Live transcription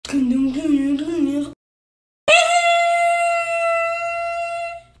Subscribe!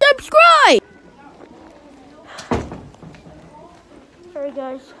 Alright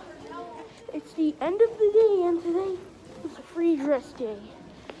guys, it's the end of the day and today is a free dress day.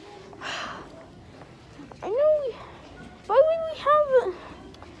 I know why would we have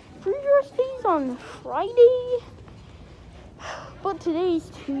free dress days on Friday? But today's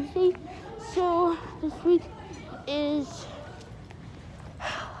Tuesday, so this week is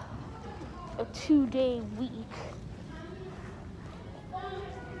a 2-day week.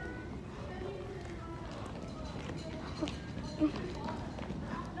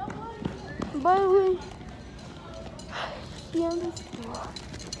 By the way,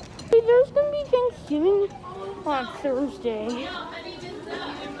 there's gonna be Thanksgiving on Thursday.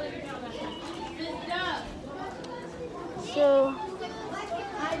 So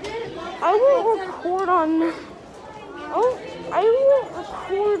I won't record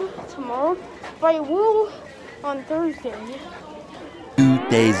tomorrow, but I will on Thursday. 2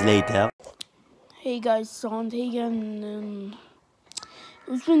 days later. Hey guys, Sante again, and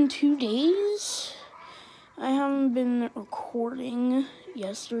it's been 2 days. I haven't been recording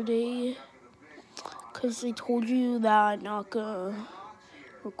yesterday because I told you that I'm not gonna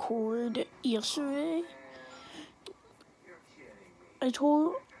record yesterday. I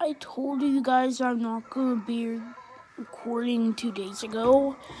told you guys I'm not gonna be recording 2 days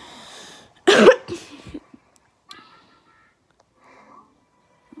ago.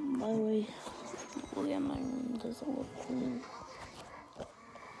 By the way, look at my room. Doesn't look clean.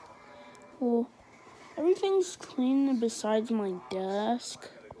 Well, everything's clean besides my desk.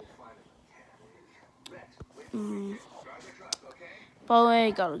 By the way,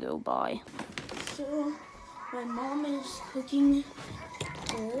 I gotta go. Bye. So, my mom is cooking.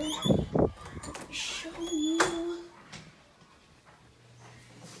 Let me show you.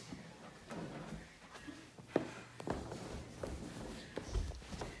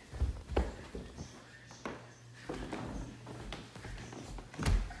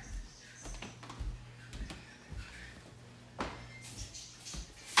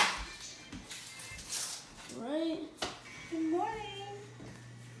 Right. Good morning.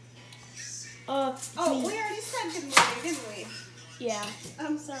 We already said good morning, didn't we? Yeah.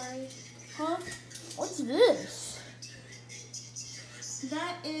 I'm sorry. Huh? What's this?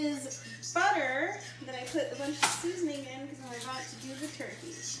 That is butter that I put a bunch of seasoning in because I'm about to do the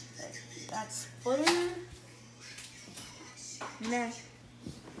turkey. That's butter. Mac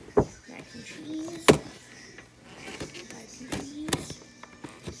and cheese. Mac and cheese.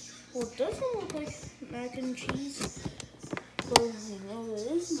 Well, it doesn't look like mac and cheese. But you know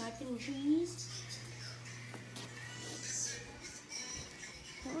it is mac and cheese.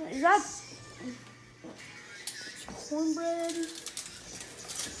 Is that cornbread?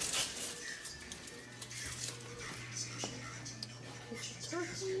 It's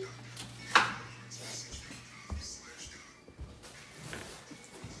turkey.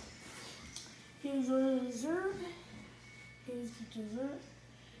 Here's the dessert. Here's the dessert.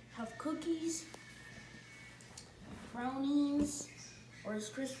 Have cookies, brownies, or Rice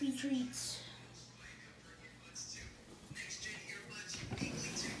Krispie treats.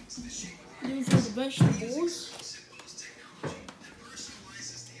 These are the vegetables.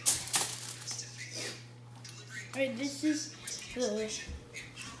 Alright, this is the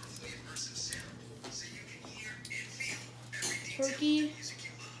turkey.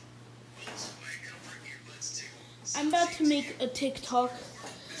 I'm about to make a TikTok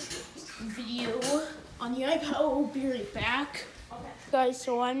video on the iPad. I'll be right back. Okay. Guys,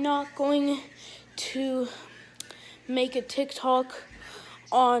 so I'm not going to make a TikTok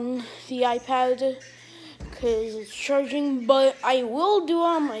on the iPad because it's charging, but I will do it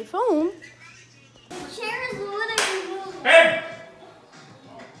on my phone. The chair is literally moving. Hey!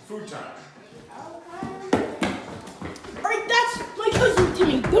 Food time. Alright, that's my cousin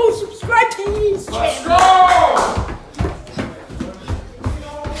Timmy. Go subscribe to his channel. Let's go!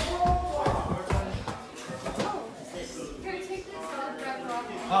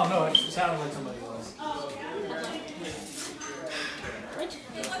 Oh no, it sounded like somebody else. Right?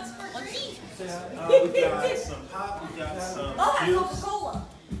 Let's eat. We got some pop, we got some juice. Coca-Cola.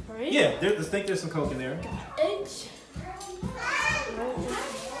 Alright. Yeah, I think there's some Coke in there. Eggs.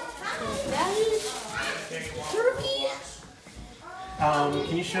 That is turkey.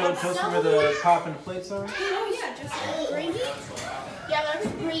 Can you show us where the pop and the plates are? Oh yeah, just Gravy? Yeah, that's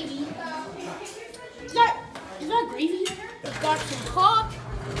gravy. Is that gravy? Got some pop.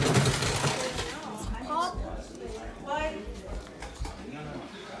 Pop. what?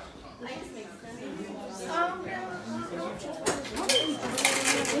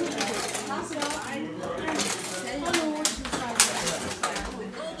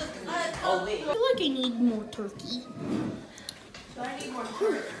 I need more turkey. So I need more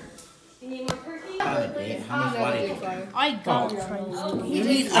turkey. You need more turkey? How much water do you drink? I gotta try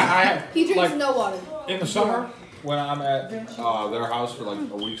this. He drinks like, no water. In the summer, when I'm at their house for like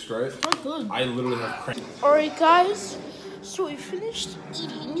a week straight, Oh, good. I literally have cramp. Alright, guys. So we finished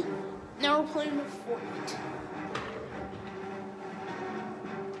eating. Now we're playing with Fortnite.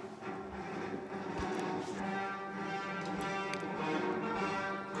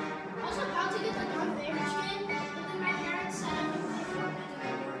 I was about to get the Darth Vader skin, but then my parents said I wouldn't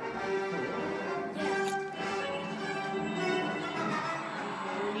play Fortnite anymore.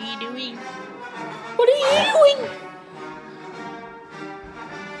 What are you doing? What are you doing?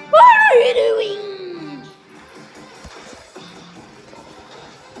 What are you doing?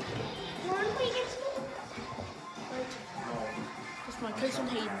 That's my cousin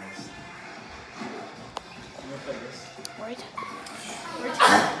Hayden. Right?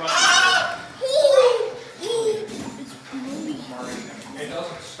 It's really It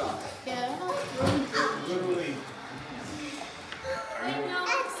doesn't stop. yeah. Literally.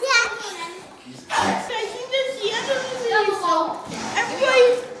 So I think that's the end of the video. So everybody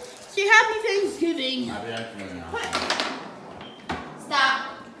say happy Thanksgiving. Stop.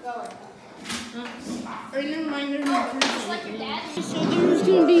 Or never mind, there's no Just like your dad. So there's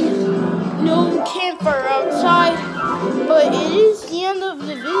gonna be no campfire outside, but it is the end of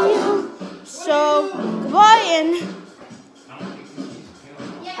the video. So goodbye and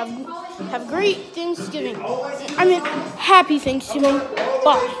have a great Thanksgiving. I mean, happy Thanksgiving.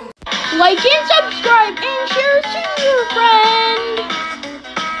 Bye. Like and subscribe and share to your friend.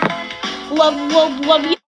 Love, love, love you.